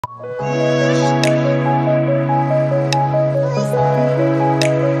Hey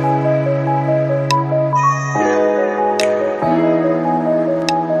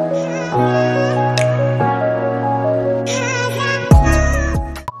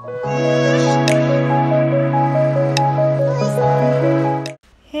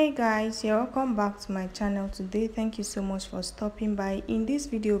guys, you're welcome back to my channel today. Thank you so much for stopping by. In this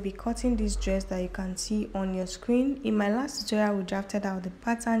video, we'll be cutting this dress that you can see on your screen. In my last tutorial, we drafted out the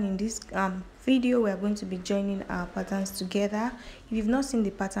pattern. In this video, we are going to be joining our patterns together. If you've not seen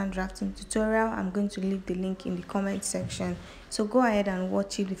the pattern drafting tutorial, I'm going to leave the link in the comment section, so go ahead and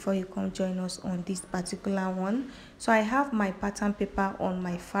watch it before you come join us on this particular one. So I have my pattern paper on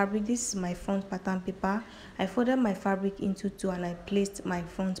my fabric. This is my front pattern paper. I folded my fabric into two and I placed my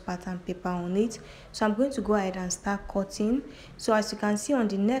front pattern paper on it. So I'm going to go ahead and start cutting. So as you can see on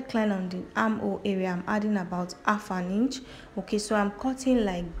the neckline, on the armhole area, I'm adding about half an inch. Okay, so I'm cutting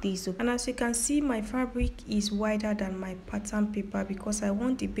like this. And as you can see, my fabric is wider than my pattern paper because I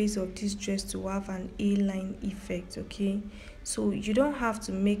want the base of this dress to have an A-line effect. Okay, so you don't have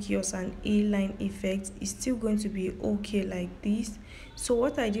to make yours an A-line effect. It's still going to be okay like this. So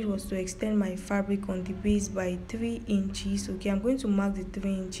what I did was to extend my fabric on the base by 3 inches. Okay, I'm going to mark the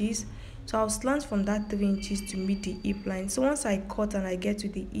 3 inches. So I'll slant from that 3 inches to meet the hip line. So once I cut and I get to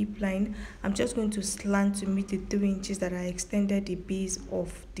the hip line, I'm just going to slant to meet the 3 inches that I extended the base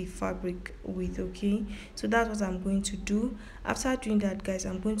of the fabric with. Okay, so that's what I'm going to do. After doing that, guys,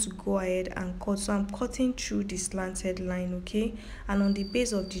 I'm going to go ahead and cut. So I'm cutting through the slanted line. Okay, and on the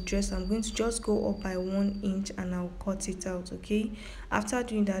base of the dress, I'm going to just go up by 1 inch and I'll cut it out. Okay, after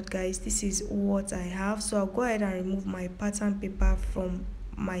doing that, guys, this is what I have. So I'll go ahead and remove my pattern paper from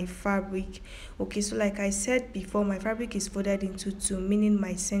my fabric. Okay, so like I said before, my fabric is folded into two, meaning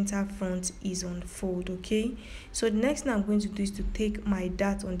my center front is on fold. Okay, so the next thing I'm going to do is to take my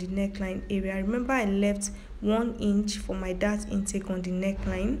dart on the neckline area. Remember, I left 1 inch for my dart intake on the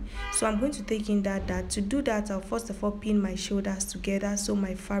neckline, so I'm going to take in that dart. To do that, I'll first of all pin my shoulders together so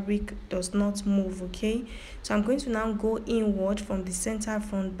my fabric does not move. Okay, so I'm going to now go inward from the center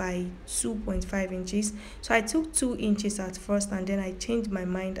front by 2.5 inches. So I took 2 inches at first and then I changed my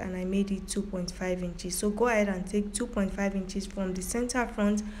mind and I made it 2.5 inches. So go ahead and take 2.5 inches from the center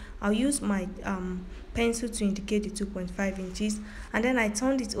front. I'll use my pencil to indicate the 2.5 inches, and then I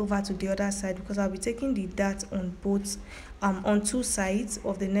turned it over to the other side because I'll be taking the dart on both on two sides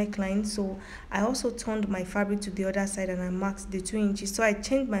of the neckline. So I also turned my fabric to the other side and I marked the 2 inches. So I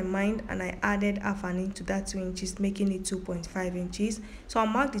changed my mind and I added half an inch to that 2 inches, making it 2.5 inches. So I'll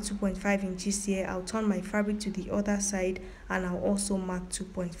mark the 2.5 inches here. I'll turn my fabric to the other side and I'll also mark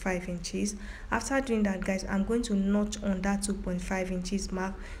 2.5 inches. After doing that, guys, I'm going to notch on that 2.5 inches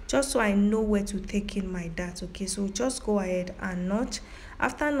mark just so I know where to take in my dart. Okay, so just go ahead and notch.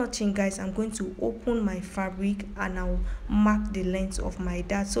 After notching, guys, I'm going to open my fabric and I'll mark the length of my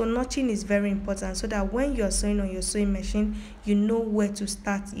dart. So notching is very important so that when you're sewing on your sewing machine, you know where to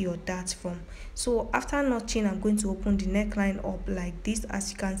start your dart from. So after notching, I'm going to open the neckline up like this.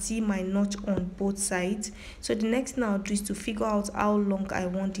 As you can see, my notch on both sides. So the next thing I'll do is to figure out how long I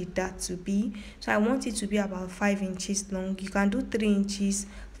want the dart to be. So I want it to be about 5 inches long. You can do 3 inches,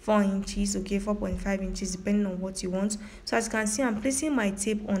 4 inches, okay, 4.5 inches, depending on what you want. So as you can see, I'm placing my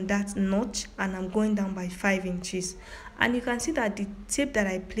tape on that notch and I'm going down by 5 inches. And you can see that the tape that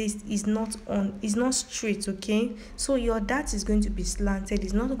I placed is not straight. Okay, so your dart is going to be slanted.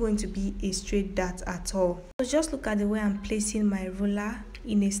 It's not going to be a straight dart at all. So just look at the way I'm placing my ruler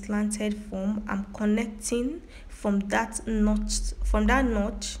in a slanted form. I'm connecting from that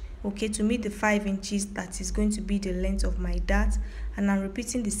notch, okay, to meet the 5 inches that is going to be the length of my dart, and I'm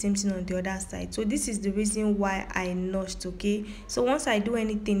repeating the same thing on the other side. So this is the reason why I notched. Okay, so once I do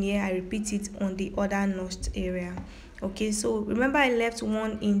anything here, I repeat it on the other notched area. Okay, so remember I left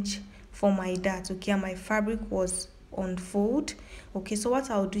 1 inch for my dart. Okay, and my fabric was on fold. Okay, so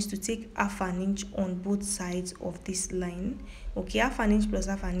what I'll do is to take half an inch on both sides of this line. Okay, half an inch plus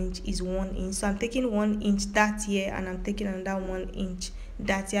half an inch is 1 inch. So I'm taking 1 inch dart here and I'm taking another 1 inch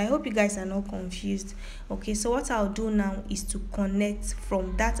dart here. I hope you guys are not confused. Okay, so what I'll do now is to connect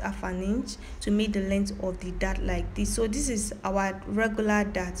from that half an inch to meet the length of the dart like this. So this is our regular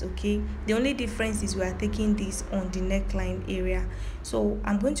dart. Okay, the only difference is we are taking this on the neckline area. So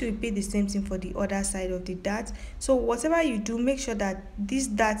I'm going to repeat the same thing for the other side of the dart. So whatever you do, make sure that this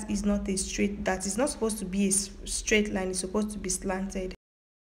dart is not a straight dart. It's not supposed to be a straight line. It's supposed to be slanted.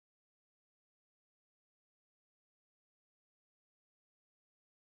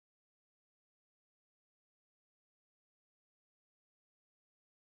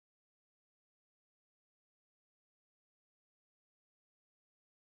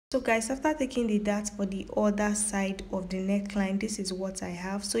 So guys, after taking the dart for the other side of the neckline, this is what I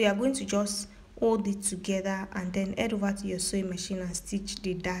have. So you are going to just hold it together and then head over to your sewing machine and stitch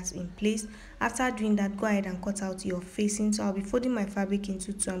the dart in place. After doing that, go ahead and cut out your facing. So I'll be folding my fabric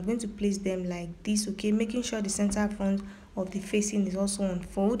into two. I'm going to place them like this, okay, making sure the center front of the facing is also on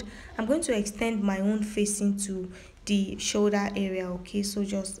fold. I'm going to extend my own facing to the shoulder area, okay. So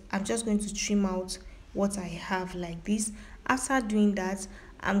I'm just going to trim out what I have like this. After doing that,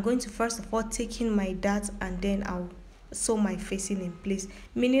 I'm going to first of all take in my dart and then I'll sew my facing in place,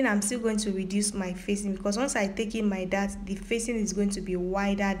 meaning I'm still going to reduce my facing, because once I take in my dart, the facing is going to be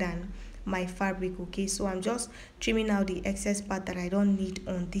wider than my fabric, okay. So I'm just trimming out the excess part that I don't need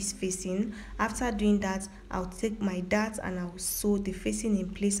on this facing. After doing that, I'll take my dart and I'll sew the facing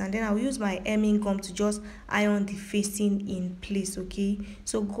in place, and then I'll use my hemming gum to just iron the facing in place, okay.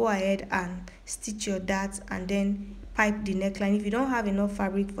 So go ahead and stitch your dart and then pipe the neckline. If you don't have enough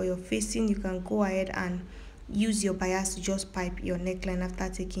fabric for your facing, you can go ahead and use your bias to just pipe your neckline after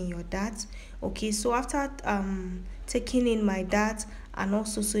taking your dart, okay. So after taking in my dart and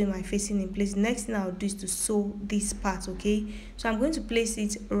also sewing my facing in place, the next thing I'll do is to sew this part, okay. So I'm going to place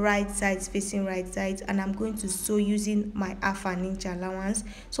it right sides facing right sides, and I'm going to sew using my 1/2 inch allowance.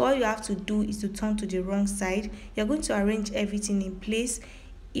 So all you have to do is to turn to the wrong side. You're going to arrange everything in place.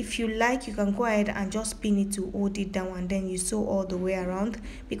 If you like, you can go ahead and just pin it to hold it down, and then you sew all the way around.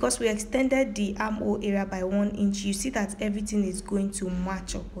 Because we extended the armhole area by 1 inch, you see that everything is going to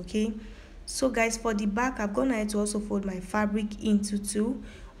match up, okay. So guys, for the back, I've gone ahead to also fold my fabric into two.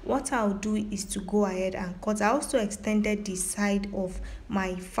 What I'll do is to go ahead and cut. I also extended the side of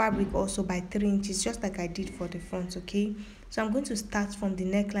my fabric also by 3 inches, just like I did for the front, okay. So I'm going to start from the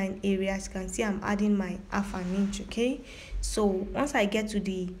neckline area. As you can see, I'm adding my 1/2 inch, okay. So once I get to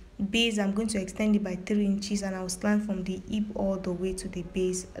the base, I'm going to extend it by 3 inches, and I'll slant from the hip all the way to the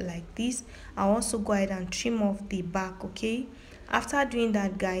base like this. I'll also go ahead and trim off the back, okay. After doing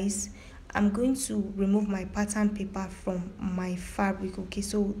that, guys, I'm going to remove my pattern paper from my fabric, okay.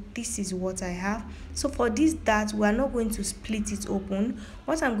 So this is what I have. So for this dart, we are not going to split it open.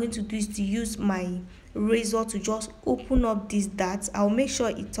 What I'm going to do is to use my razor to just open up this dart. I'll make sure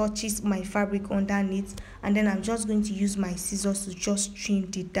it touches my fabric underneath, and then I'm just going to use my scissors to just trim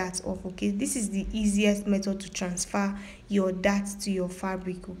the dart off, okay. This is the easiest method to transfer your dart to your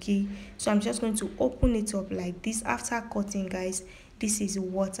fabric, okay. So I'm just going to open it up like this. After cutting, guys, this is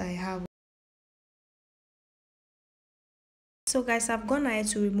what I have. So guys, I've gone ahead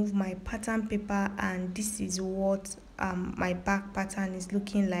to remove my pattern paper, and this is what my back pattern is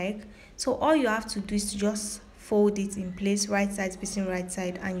looking like. So all you have to do is to just fold it in place, right side facing right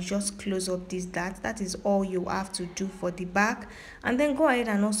side, and you just close up this dart. That is all you have to do for the back. And then go ahead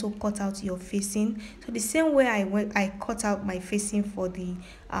and also cut out your facing. So the same way I cut out my facing for the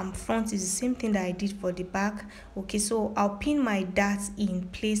front is the same thing that I did for the back, okay. So I'll pin my dart in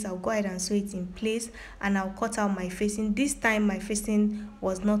place. I'll go ahead and sew it in place, and I'll cut out my facing. This time my facing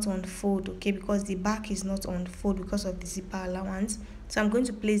was not on fold, okay, because the back is not on fold because of the zipper allowance. So I'm going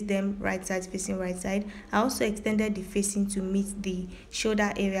to place them right side facing right side. I also extended the facing to meet the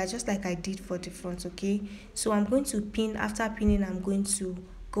shoulder area, just like I did for the front, okay. So I'm going to pin. After pinning, I'm going to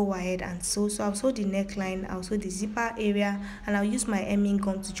go ahead and sew. So I'll sew the neckline, I'll sew the zipper area, and I'll use my hemming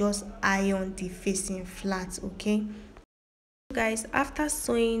gum to just iron the facing flat, okay. Guys, after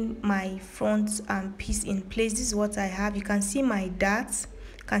sewing my front piece in place, this is what I have. You can see my dart,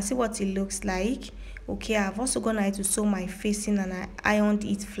 you can see what it looks like, okay. I've also gone ahead to sew my facing, and I ironed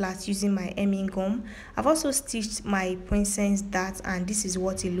it flat using my hemming gum. I've also stitched my princess dart, and this is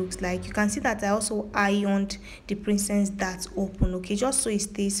what it looks like. You can see that I also ironed the princess dart open, okay, just so it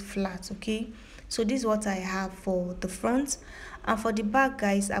stays flat, okay. So this is what I have for the front. And for the back,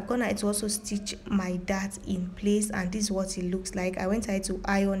 guys, I've gone ahead to also stitch my dart in place, and this is what it looks like. I went ahead to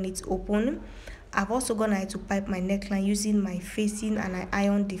iron it open. I've also gone ahead to pipe my neckline using my facing, and I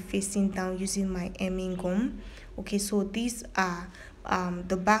ironed the facing down using my hemming gum, okay. So these are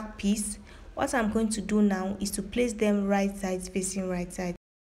the back piece. What I'm going to do now is to place them right sides facing right side.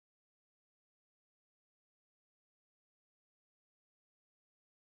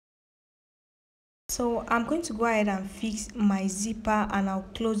 So I'm going to go ahead and fix my zipper, and I'll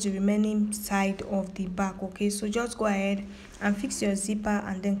close the remaining side of the back, okay. So just go ahead and fix your zipper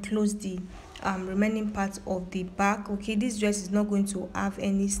and then close the remaining part of the back, okay. This dress is not going to have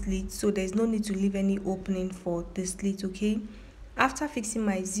any slit, so there's no need to leave any opening for the slit, okay. After fixing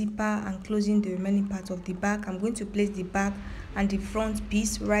my zipper and closing the remaining part of the back, I'm going to place the back and the front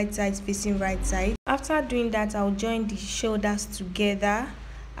piece right side facing right side. After doing that, I'll join the shoulders together,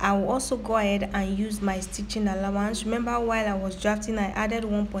 I will also go ahead and use my stitching allowance. Remember, while I was drafting, I added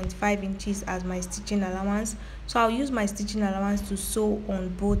 1.5 inches as my stitching allowance. So I'll use my stitching allowance to sew on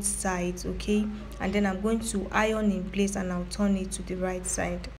both sides, okay? And then I'm going to iron in place and I'll turn it to the right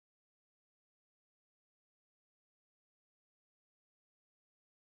side.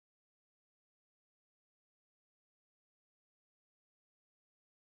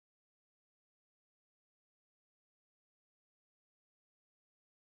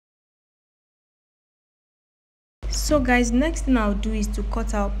 So guys, next thing I'll do is to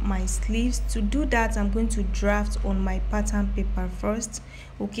cut out my sleeves. To do that, I'm going to draft on my pattern paper first.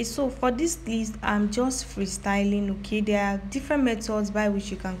 Okay, so for these sleeves, I'm just freestyling. Okay, there are different methods by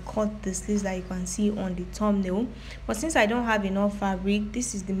which you can cut the sleeves that you can see on the thumbnail, but since I don't have enough fabric,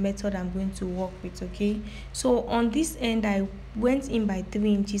 this is the method I'm going to work with. Okay, so on this end I went in by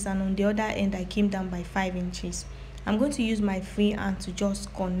 3 inches and on the other end I came down by 5 inches. I'm going to use my free hand to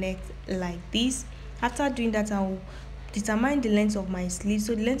just connect like this. After doing that, I'll determine the length of my sleeve.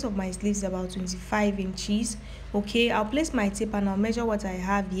 So the length of my sleeve is about 25 inches. Okay, I'll place my tape and I'll measure what I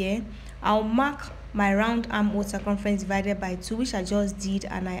have here. I'll mark my round armhole circumference divided by 2, which I just did,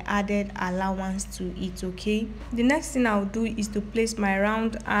 and I added allowance to it. Okay, the next thing I'll do is to place my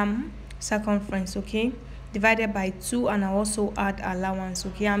round arm circumference, okay, divided by 2, and I'll also add allowance.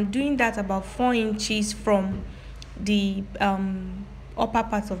 Okay, I'm doing that about 4 inches from the upper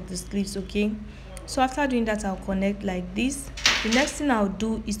part of the sleeves. Okay, so after doing that, I'll connect like this. The next thing I'll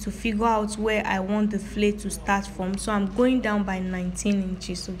do is to figure out where I want the flare to start from. So I'm going down by 19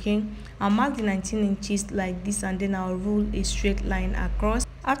 inches. Okay, I'll mark the 19 inches like this, and then I'll rule a straight line across.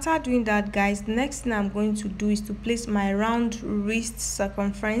 After doing that, guys, the next thing I'm going to do is to place my round wrist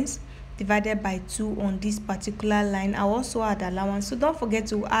circumference divided by 2 on this particular line. I'll also add allowance, so don't forget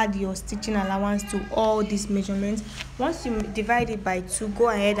to add your stitching allowance to all these measurements. Once you divide it by 2, go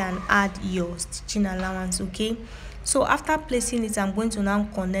ahead and add your stitching allowance. Okay, so after placing it, I'm going to now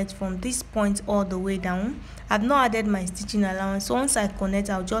connect from this point all the way down. I've not added my stitching allowance, so once I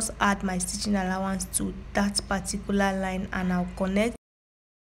connect, I'll just add my stitching allowance to that particular line and I'll connect.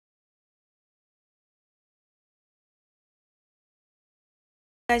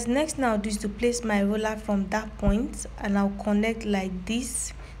 Guys, next now I'll do is to place my roller from that point and I'll connect like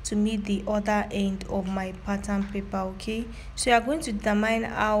this to meet the other end of my pattern paper. Okay, so you are going to determine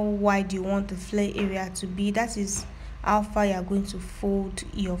how wide you want the flare area to be. That is how far you are going to fold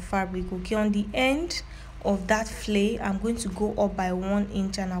your fabric. Okay, on the end of that flare, I'm going to go up by 1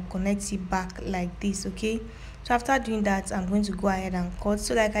 inch and I'll connect it back like this. Okay, so after doing that, I'm going to go ahead and cut.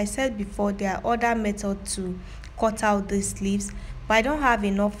 So like I said before, there are other methods to cut out the sleeves, but I don't have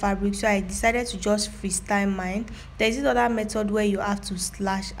enough fabric, so I decided to just freestyle mine. There's this other method where you have to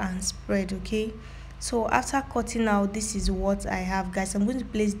slash and spread. Okay, so after cutting out, this is what I have, guys. I'm going to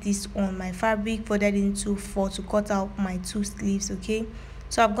place this on my fabric folded into 4 to cut out my 2 sleeves. Okay,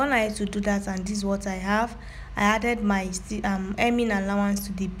 so I've gone ahead to do that, and this is what I have. I added my hemming allowance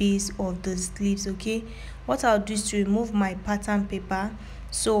to the base of the sleeves. Okay, what I'll do is to remove my pattern paper.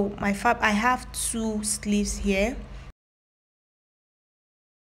 So I have 2 sleeves here.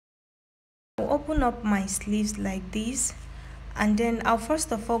 I'll open up my sleeves like this, and then I'll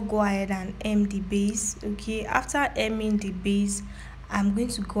first of all go ahead and hem the base. Okay, after hemming the base, I'm going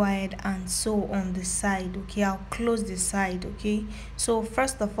to go ahead and sew on the side. Okay, I'll close the side. Okay, so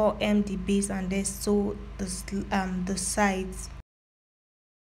first of all, hem the base and then sew the sides.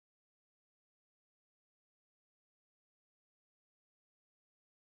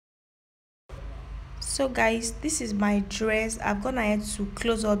 So guys, this is my dress. I've gone ahead to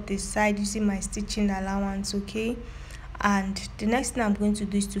close up the side using my stitching allowance. Okay, and the next thing I'm going to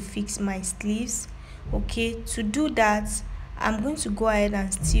do is to fix my sleeves. Okay, to do that, I'm going to go ahead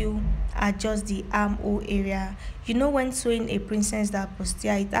and still adjust the armhole area. You know, when sewing a princess that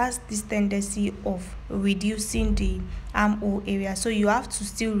posterior, it has this tendency of reducing the armhole area, so you have to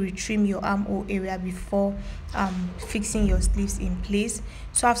still retrim your armhole area before fixing your sleeves in place.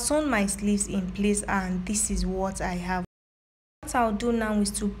 So I've sewn my sleeves in place, and this is what I have. What I'll do now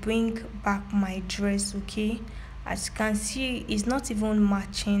is to bring back my dress. Okay, as you can see, it's not even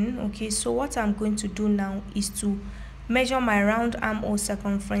matching. Okay, so what I'm going to do now is to measure my round armhole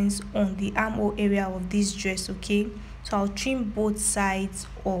circumference on the armhole area of this dress. Okay, so I'll trim both sides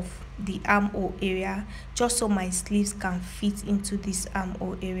of the armhole area just so my sleeves can fit into this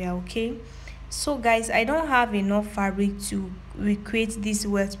armhole area. Okay, so guys, I don't have enough fabric to recreate this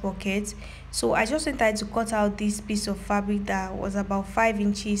welt pocket, so I just went ahead to cut out this piece of fabric that was about 5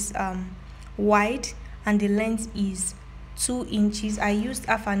 inches wide, and the length is 2 inches. I used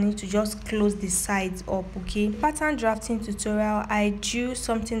half an inch to just close the sides up. Okay, pattern drafting tutorial, I drew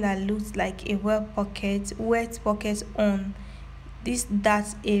something that looks like a wet pocket on this dart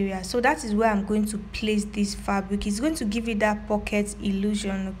area. So that is where I'm going to place this fabric. It's going to give it that pocket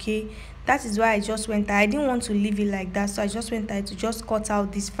illusion. Okay, that is why I just went I didn't want to leave it like that, so I just went ahead to just cut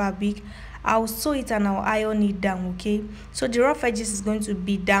out this fabric. I'll sew it and I'll iron it down. Okay, so the rough edges is going to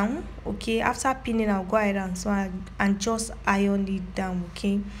be down. Okay, after pinning, I'll go ahead and sew and just iron it down.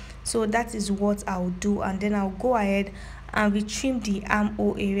 Okay, so that is what I'll do, and then I'll go ahead and retrim the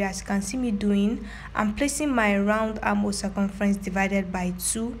armhole area. As you can see me doing, I'm placing my round armhole circumference divided by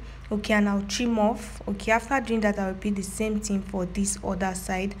 2. Okay, and I'll trim off. Okay, after doing that, I'll repeat the same thing for this other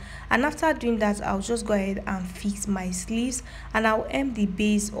side, and after doing that, I'll just go ahead and fix my sleeves and I'll hem the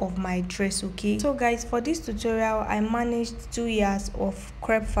base of my dress. Okay, so guys, for this tutorial I managed 2 yards of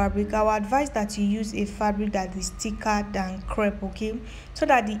crepe fabric. I would advise that you use a fabric that is thicker than crepe, okay, so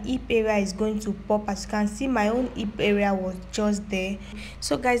that the hip area is going to pop. As you can see, my own hip area was just there.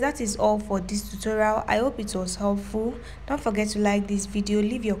 So guys, that is all for this tutorial. I hope it was helpful. Don't forget to like this video,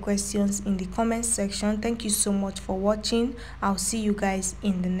 leave your questions in the comment section. Thank you so much for watching. I'll see you guys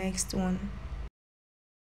in the next one.